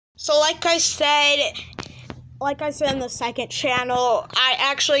So like I said in the second channel, I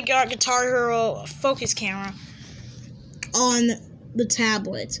actually got Guitar Hero focus camera on the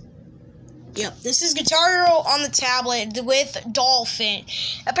tablet. Yep, this is Guitar Hero on the tablet with Dolphin.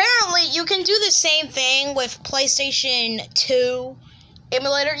 Apparently, you can do the same thing with PlayStation 2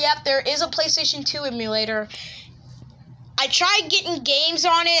 emulator. Yep, there is a PlayStation 2 emulator. I tried getting games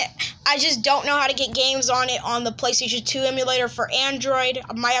on it. I just don't know how to get games on it on the PlayStation 2 emulator for Android.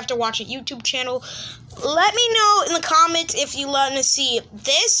 I might have to watch a YouTube channel. Let me know in the comments if you want to see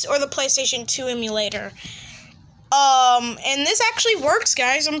this or the PlayStation 2 emulator. And this actually works,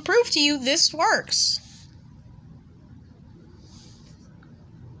 guys. I'm proof to you this works.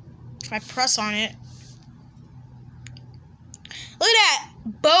 If I press on it. Look at that.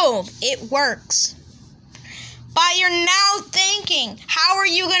 Boom. It works. But you're now thinking, how are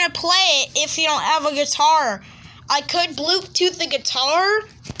you going to play it if you don't have a guitar? I could Bluetooth the guitar,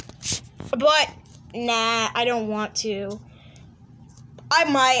 but nah, I don't want to. I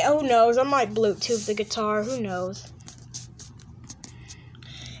might, who knows, I might Bluetooth the guitar, who knows.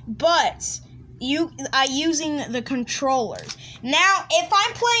 But, using the controllers. Now, if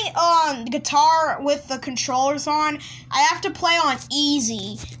I'm playing the guitar with the controllers on, I have to play on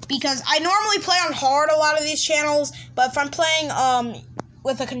easy, because I normally play on hard a lot of these channels, but if I'm playing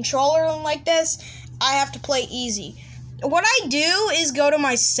with a controller like this, I have to play easy. What I do is go to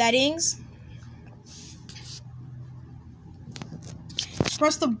my settings,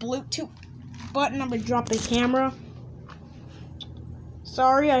 press the Bluetooth button. I'm gonna drop the camera.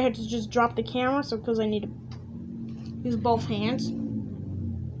 Sorry, I had to just drop the camera, so because I need to use both hands.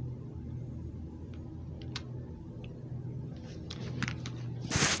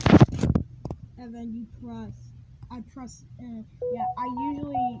 And then you press. I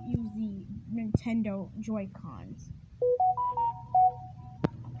usually use the Nintendo Joy-Cons.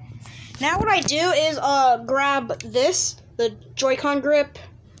 Now what I do is grab this, the Joy-Con grip.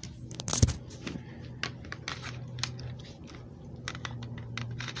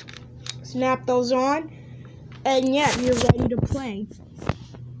 Snap those on, and yeah, you're ready to play.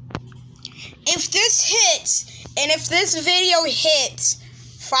 If this hits, and if this video hits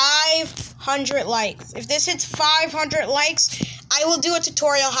 500 likes, if this hits 500 likes, I will do a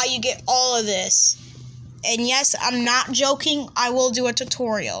tutorial how you get all of this. And yes, I'm not joking, I will do a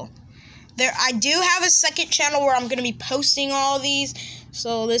tutorial. I do have a second channel where I'm going to be posting all of these,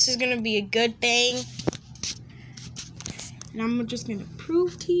 so this is going to be a good thing. And I'm just going to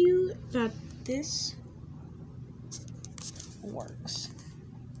prove to you that this works.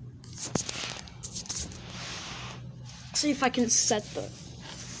 See if I can set the...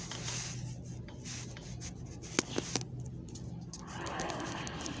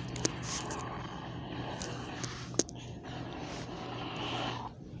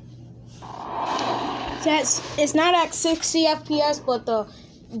 It's not at 60 FPS, but the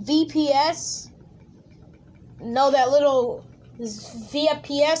VPS... No, that little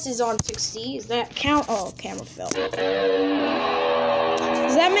VPS is on 60. Does that count? Oh, camera fell. Does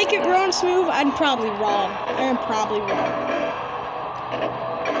that make it run smooth? I'm probably wrong. I am probably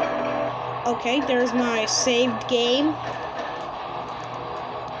wrong. Okay, there's my saved game.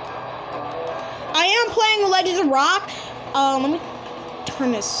 I am playing Legends of Rock. Let me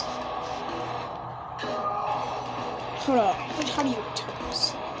turn this. Hold up. How do you turn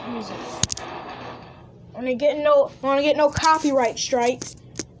this? Music. I don't want to get no copyright strikes.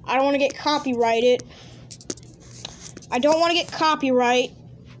 I don't want to get copyrighted. I don't want to get copyright,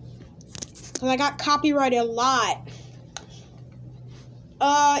 because I got copyrighted a lot.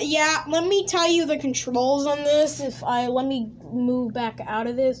 Yeah, let me tell you the controls on this. Let me move back out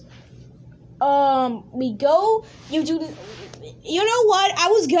of this. You know what? I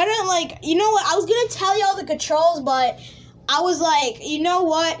was gonna tell y'all the controls, but I was like, you know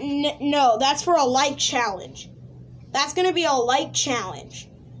what? No, that's for a like challenge. That's going to be a like challenge.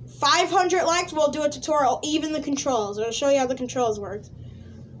 500 likes, we'll do a tutorial, even the controls. I'll show you how the controls work.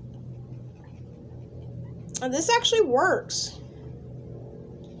 And this actually works.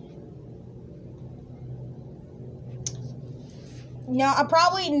 Now, I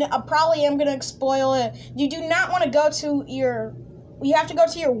probably am going to spoil it. You do not want to go to your... You have to go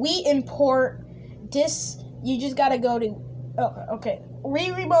to your Wii import. You just got to go to... Oh, okay.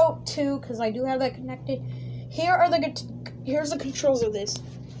 Wii Remote 2, because I do have that connected. Here's the controls of this.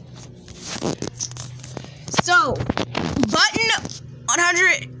 So, button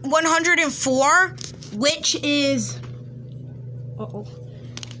 104, which is... Uh-oh.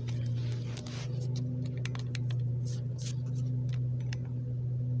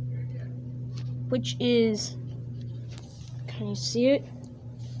 Which is... Can you see it?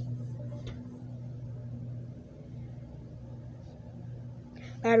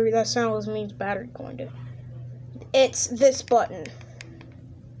 Battery, that sound means battery going to. It's this button.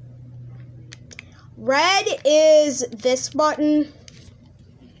 Red is this button.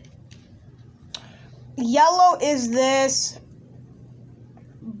 Yellow is this.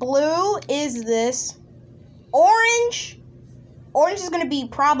 Blue is this. Orange is going to be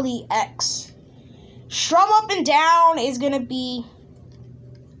probably X. Strum up and down is going to be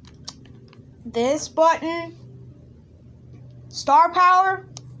this button. Star power,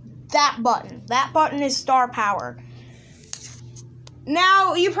 that button. That button is star power.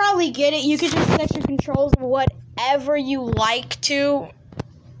 Now, you probably get it. You can just set your controls of whatever you like to.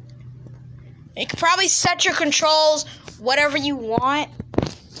 You can probably set your controls whatever you want.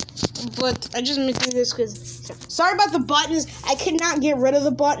 But I just want to do this because... Sorry about the buttons. I could not get rid of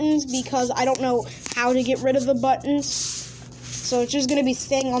the buttons because I don't know how to get rid of the buttons. So it's just going to be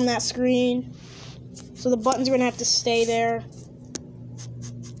staying on that screen. So the buttons are going to have to stay there.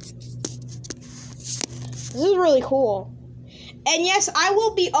 This is really cool. And yes, I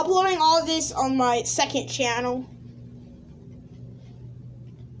will be uploading all of this on my second channel.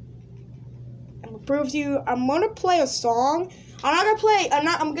 I'm gonna prove to you. I'm gonna play a song. I'm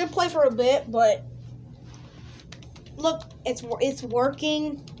gonna play for a bit, but look, it's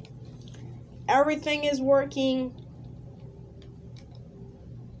working. Everything is working.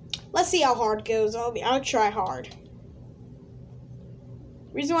 Let's see how hard it goes. I'll try hard.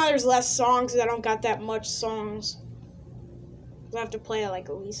 Reason why there's less songs is I don't got that much songs. I have to play like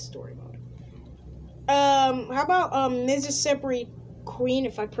at least story mode. How about Mississippi Queen,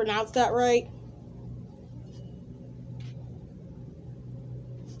 if I pronounced that right?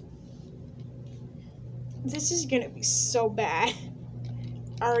 This is gonna be so bad.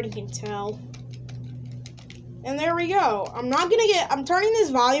 I already can tell. And there we go. I'm turning this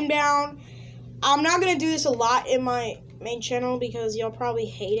volume down. I'm not gonna do this a lot in my main channel because y'all probably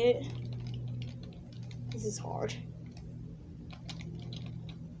hate it. This is hard.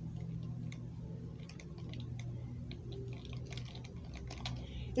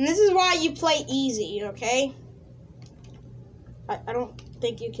 And this is why you play easy, okay? I don't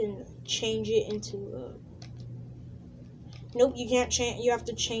think you can change it into nope, you can't change. You have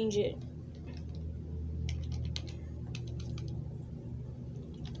to change it.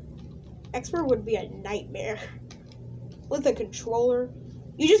 Expert would be a nightmare with a controller.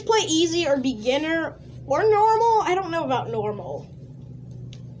 You just play easy or beginner or normal. I don't know about normal.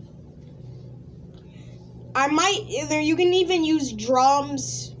 You can even use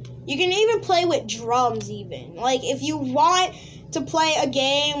drums. You can even play with drums even. Like if you want to play a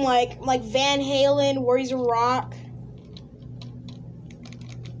game like Van Halen, Warriors of Rock.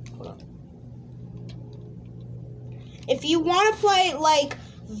 Hold up. If you want to play like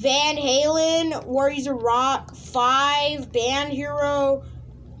Van Halen, Warriors of Rock, 5, Band Hero,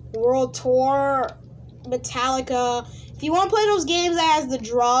 World Tour, Metallica. If you want to play those games that has the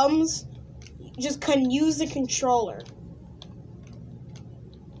drums, you just can use the controller.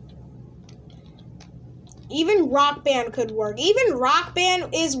 Even Rock Band could work. Even Rock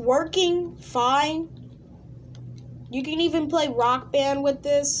Band is working fine. You can even play Rock Band with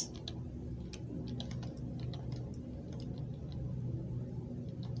this.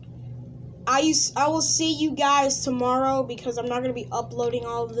 I will see you guys tomorrow because I'm not going to be uploading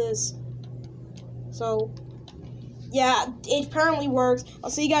all of this. So, yeah, it apparently works. I'll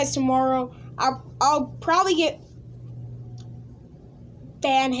see you guys tomorrow. I'll probably get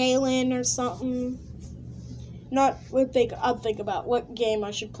Van Halen or something. I'll think about what game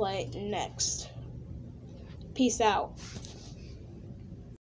I should play next. Peace out.